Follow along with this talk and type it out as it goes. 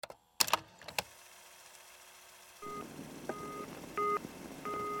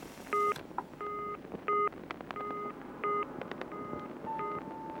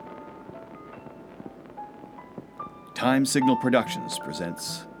Time Signal Productions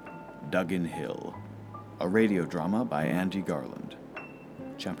presents Duggan Hill, a radio drama by Andy Garland.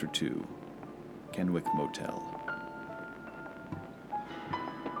 Chapter 2, Kenwick Motel.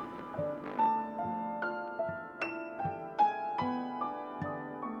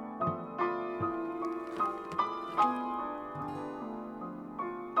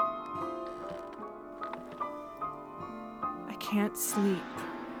 I can't sleep.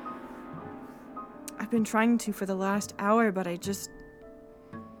 I've been trying to for the last hour, but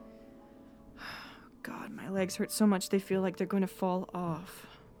God, my legs hurt so much they feel like they're going to fall off.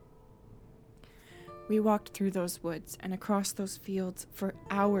 We walked through those woods and across those fields for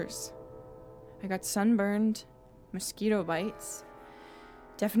hours. I got sunburned, mosquito bites.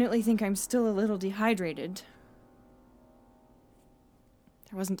 Definitely think I'm still a little dehydrated.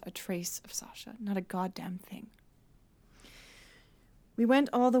 There wasn't a trace of Sasha, not a goddamn thing. We went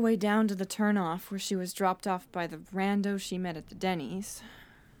all the way down to the turnoff where she was dropped off by the rando she met at the Denny's.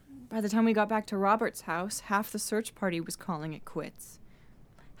 By the time we got back to Robert's house, half the search party was calling it quits.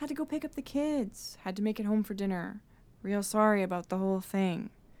 Had to go pick up the kids. Had to make it home for dinner. Real sorry about the whole thing.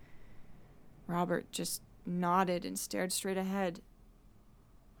 Robert just nodded and stared straight ahead.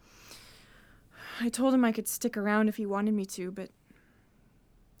 I told him I could stick around if he wanted me to, but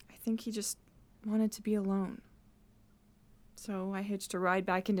I think he just wanted to be alone. So I hitched a ride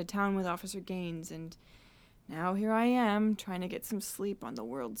back into town with Officer Gaines, and now here I am, trying to get some sleep on the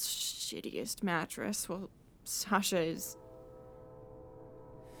world's shittiest mattress while Sasha is...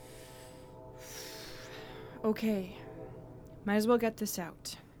 Okay, might as well get this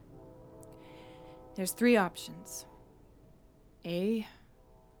out. There's 3 options. A,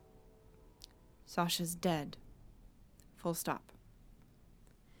 Sasha's dead. Full stop.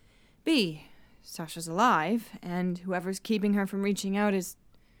 B, Sasha's alive, and whoever's keeping her from reaching out is...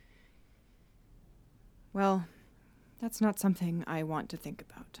 Well, that's not something I want to think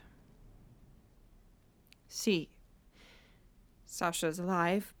about. C, Sasha's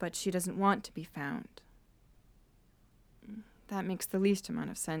alive, but she doesn't want to be found. That makes the least amount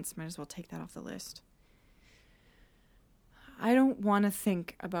of sense. Might as well take that off the list. I don't want to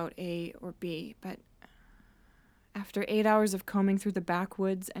think about A or B, but after 8 hours of combing through the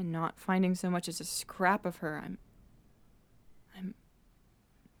backwoods and not finding so much as a scrap of her, I'm...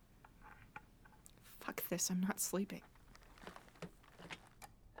 Fuck this, I'm not sleeping.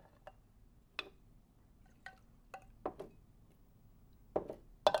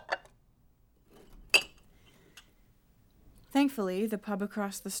 Thankfully, the pub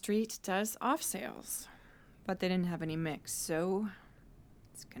across the street does off sales, but they didn't have any mix, so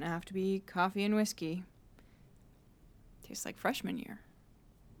it's gonna have to be coffee and whiskey. Tastes like freshman year.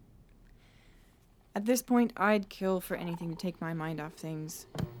 At this point, I'd kill for anything to take my mind off things.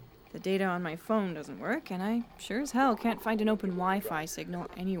 The data on my phone doesn't work, and I sure as hell can't find an open Wi-Fi signal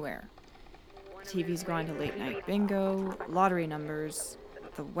anywhere. TV's gone to late-night bingo, lottery numbers,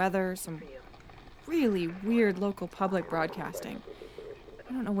 the weather, some really weird local public broadcasting.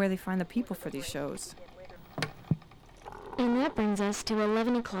 I don't know where they find the people for these shows. And that brings us to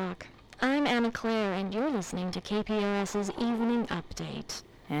 11 o'clock. I'm Anna Claire, and you're listening to KPRS's Evening Update.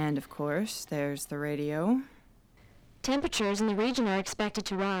 And, of course, there's the radio. Temperatures in the region are expected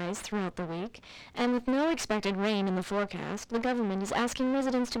to rise throughout the week, and with no expected rain in the forecast, the government is asking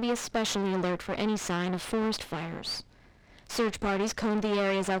residents to be especially alert for any sign of forest fires. Search parties combed the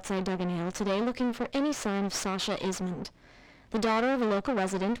areas outside Duggan Hill today looking for any sign of Sasha Ismond. The daughter of a local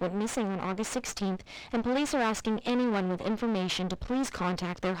resident went missing on August 16th, and police are asking anyone with information to please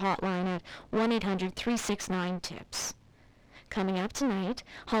contact their hotline at 1-800-369-TIPS. Coming up tonight,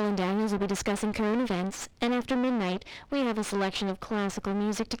 Holland Daniels will be discussing current events, and after midnight, we have a selection of classical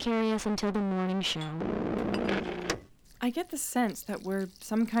music to carry us until the morning show. I get the sense that we're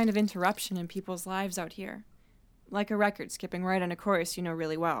some kind of interruption in people's lives out here. Like a record skipping right on a chorus you know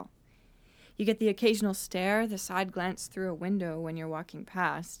really well. You get the occasional stare, the side glance through a window when you're walking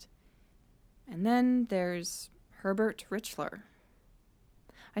past. And then there's Herbert Richler.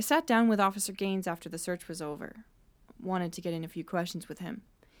 I sat down with Officer Gaines after the search was over. Wanted to get in a few questions with him.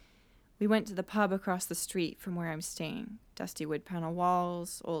 We went to the pub across the street from where I'm staying. Dusty wood panel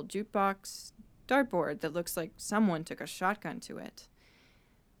walls, old jukebox, dartboard that looks like someone took a shotgun to it.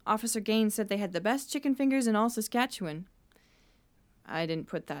 Officer Gaines said they had the best chicken fingers in all Saskatchewan. I didn't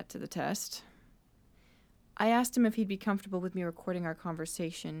put that to the test. I asked him if he'd be comfortable with me recording our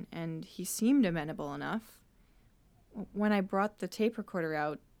conversation, and he seemed amenable enough. When I brought the tape recorder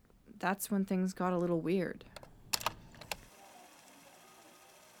out, that's when things got a little weird.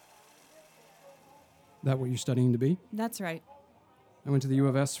 That what you're studying to be? That's right. I went to the U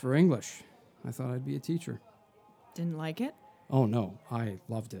of S for English. I thought I'd be a teacher. Didn't like it? Oh, no, I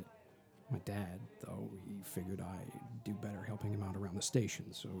loved it. My dad, though, he figured I'd do better helping him out around the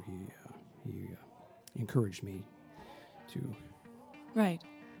station, so he encouraged me to Right.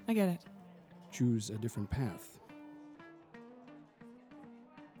 I get it. choose a different path.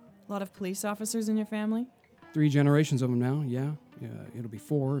 A lot of police officers in your family? 3 generations of them now, yeah. It'll be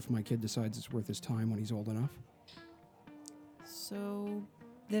 4 if my kid decides it's worth his time when he's old enough. So,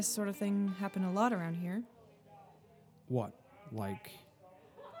 this sort of thing happen a lot around here. What? Like,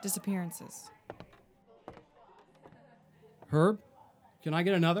 Disappearances. Herb? Can I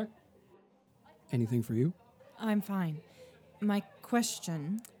get another? Anything for you? I'm fine. My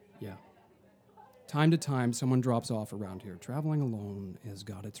question... Yeah. Time to time, someone drops off around here. Traveling alone has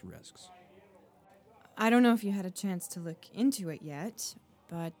got its risks. I don't know if you had a chance to look into it yet,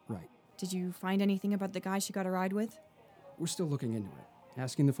 but Right. did you find anything about the guy she got a ride with? We're still looking into it,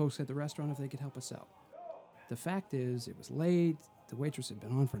 asking the folks at the restaurant if they could help us out. The fact is, it was late, the waitress had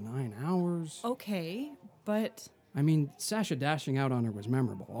been on for 9 hours. Okay, but... I mean, Sasha dashing out on her was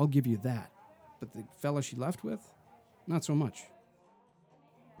memorable, I'll give you that. But the fella she left with? Not so much.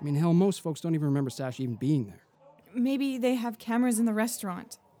 I mean, hell, most folks don't even remember Sasha even being there. Maybe they have cameras in the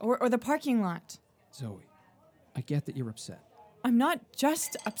restaurant, or the parking lot. Zoe, I get that you're upset. I'm not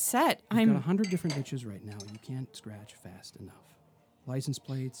just upset, You've I'm... got 100 different itches right now, and you can't scratch fast enough. License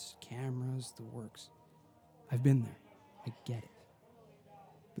plates, cameras, the works. I've been there. I get it.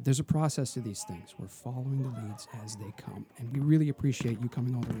 But there's a process to these things. We're following the leads as they come, and we really appreciate you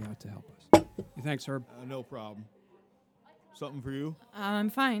coming all the way out to help us. Thanks, Herb. No problem. Something for you? I'm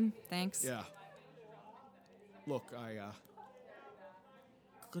fine, thanks. Yeah. Look,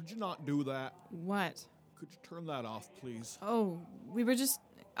 could you not do that? What? Could you turn that off, please? Oh, we were just...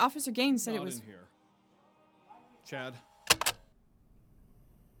 Officer Gaines said Not it was... in here. Chad?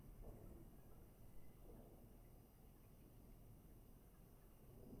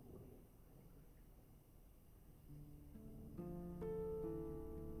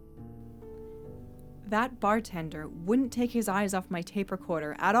 That bartender wouldn't take his eyes off my tape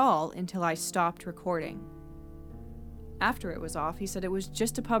recorder at all until I stopped recording. After it was off, he said it was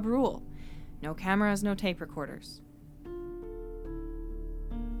just a pub rule. No cameras, no tape recorders.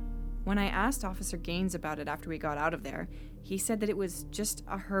 When I asked Officer Gaines about it after we got out of there, he said that it was just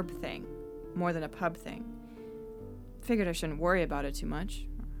a Herb thing, more than a pub thing. Figured I shouldn't worry about it too much.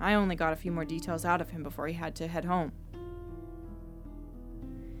 I only got a few more details out of him before he had to head home.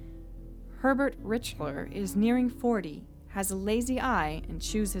 Herbert Richler is nearing 40, has a lazy eye, and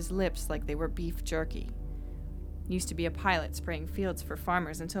chews his lips like they were beef jerky. Used to be a pilot spraying fields for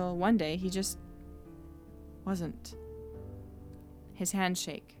farmers until one day he just wasn't. His hands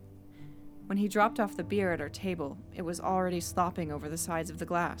shake. When he dropped off the beer at our table, it was already slopping over the sides of the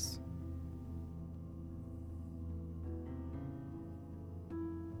glass.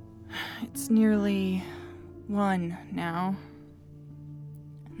 It's nearly 1 now.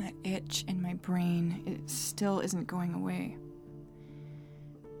 That itch in my brain, it still isn't going away.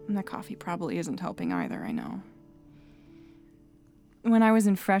 And the coffee probably isn't helping either, I know. When I was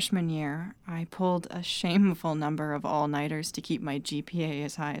in freshman year, I pulled a shameful number of all-nighters to keep my GPA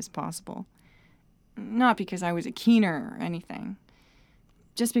as high as possible. Not because I was a keener or anything.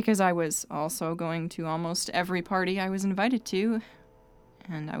 Just because I was also going to almost every party I was invited to,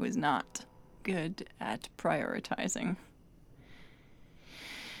 and I was not good at prioritizing.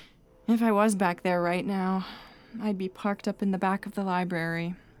 If I was back there right now, I'd be parked up in the back of the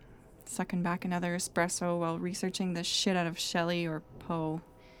library, sucking back another espresso while researching the shit out of Shelley or Poe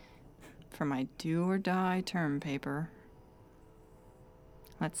for my do-or-die term paper.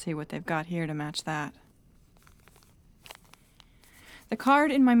 Let's see what they've got here to match that. The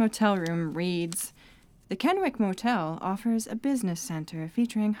card in my motel room reads, "The Kenwick Motel offers a business center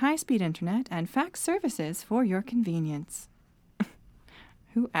featuring high-speed internet and fax services for your convenience."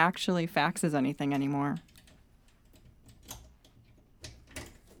 Who actually faxes anything anymore?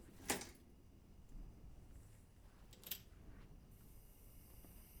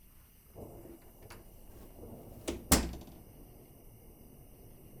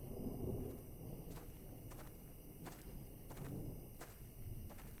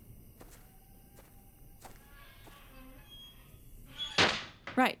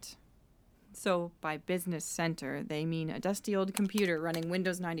 Right. So by business center, they mean a dusty old computer running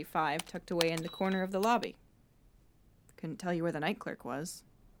Windows 95 tucked away in the corner of the lobby. Couldn't tell you where the night clerk was.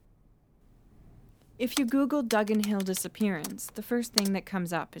 If you Google Duggan Hill disappearance, the first thing that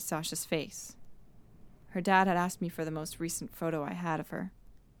comes up is Sasha's face. Her dad had asked me for the most recent photo I had of her.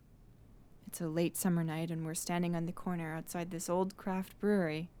 It's a late summer night and we're standing on the corner outside this old craft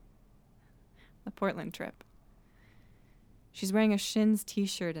brewery. The Portland trip. She's wearing a Shins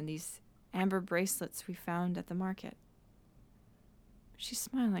t-shirt and these amber bracelets we found at the market. She's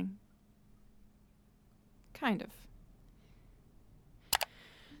smiling. Kind of.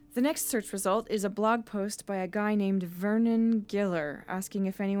 The next search result is a blog post by a guy named Vernon Giller asking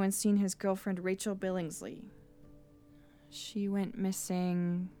if anyone's seen his girlfriend Rachel Billingsley. She went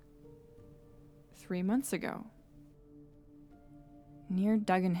missing 3 months ago, near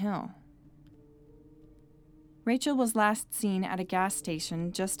Duggan Hill. Rachel was last seen at a gas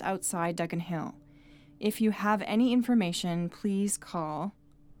station just outside Duggan Hill. If you have any information, please call.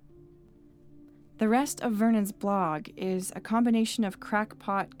 The rest of Vernon's blog is a combination of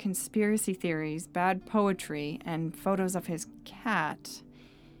crackpot conspiracy theories, bad poetry, and photos of his cat.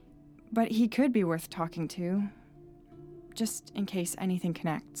 But he could be worth talking to, just in case anything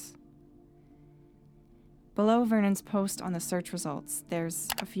connects. Below Vernon's post on the search results, there's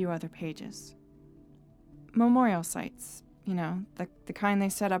a few other pages. Memorial sites, the kind they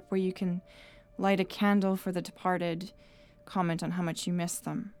set up where you can light a candle for the departed, comment on how much you miss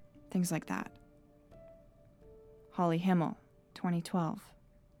them, things like that. Holly Himmel, 2012.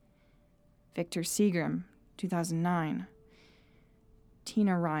 Victor Seagram, 2009.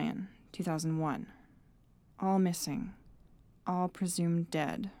 Tina Ryan, 2001. All missing. All presumed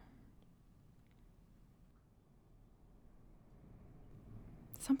dead.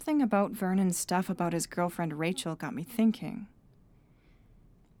 Something about Vernon's stuff about his girlfriend Rachel got me thinking.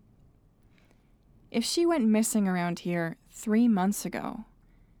 If she went missing around here 3 months ago,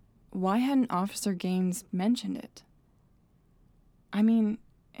 why hadn't Officer Gaines mentioned it? I mean,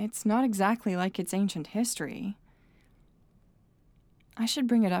 it's not exactly like it's ancient history. I should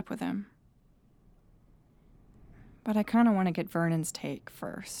bring it up with him. But I kind of want to get Vernon's take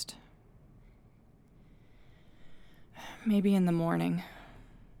first. Maybe in the morning.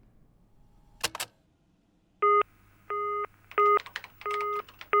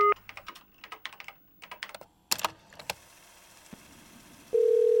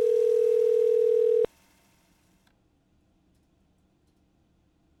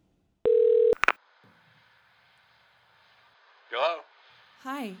 Hello?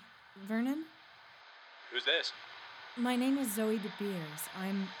 Hi, Vernon? Who's this? My name is Zoe De Beers.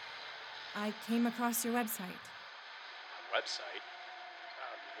 I came across your website. A website?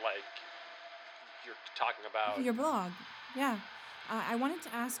 Like, you're talking about... Your blog, yeah. I wanted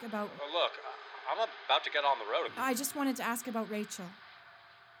to ask about... Look, I'm about to get on the road. I just wanted to ask about Rachel.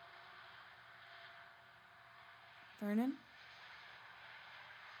 Vernon?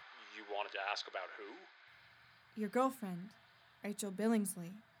 You wanted to ask about who? Your girlfriend, Rachel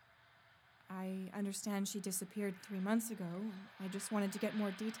Billingsley. I understand she disappeared 3 months ago. I just wanted to get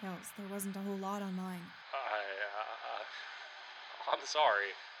more details. There wasn't a whole lot online. I'm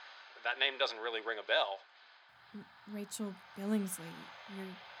sorry. That name doesn't really ring a bell. Rachel Billingsley.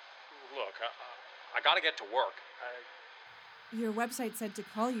 Look, I gotta get to work. Your website said to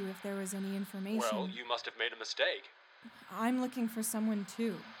call you if there was any information. Well, you must have made a mistake. I'm looking for someone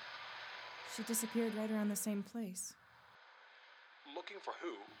too. She disappeared right around the same place. Looking for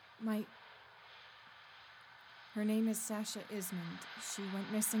who? Her name is Sasha Ismond. She went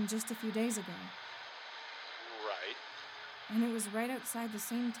missing just a few days ago. Right. And it was right outside the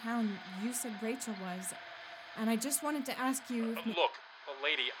same town you said Rachel was. And I just wanted to ask you if... Look,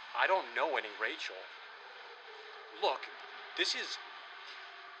 lady, I don't know any Rachel. Look, this is...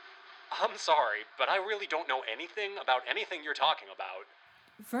 I'm sorry, but I really don't know anything about anything you're talking about.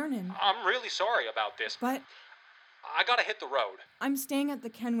 Vernon. I'm really sorry about this. But... I gotta hit the road. I'm staying at the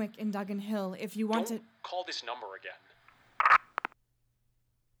Kenwick in Duggan Hill if you want Don't to... call this number again.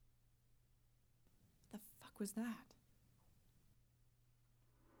 The fuck was that?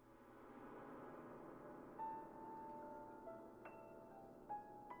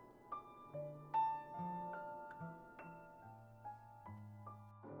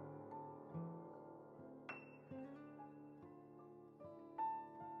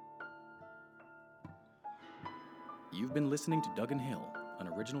 You've been listening to Duggan Hill, an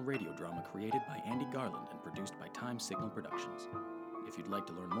original radio drama created by Andy Garland and produced by Time Signal Productions. If you'd like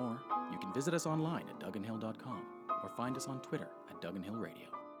to learn more, you can visit us online at DugganHill.com or find us on Twitter at Duggan Hill Radio.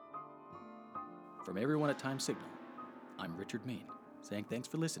 From everyone at Time Signal, I'm Richard Main, saying thanks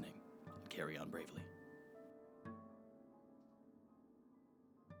for listening and carry on bravely.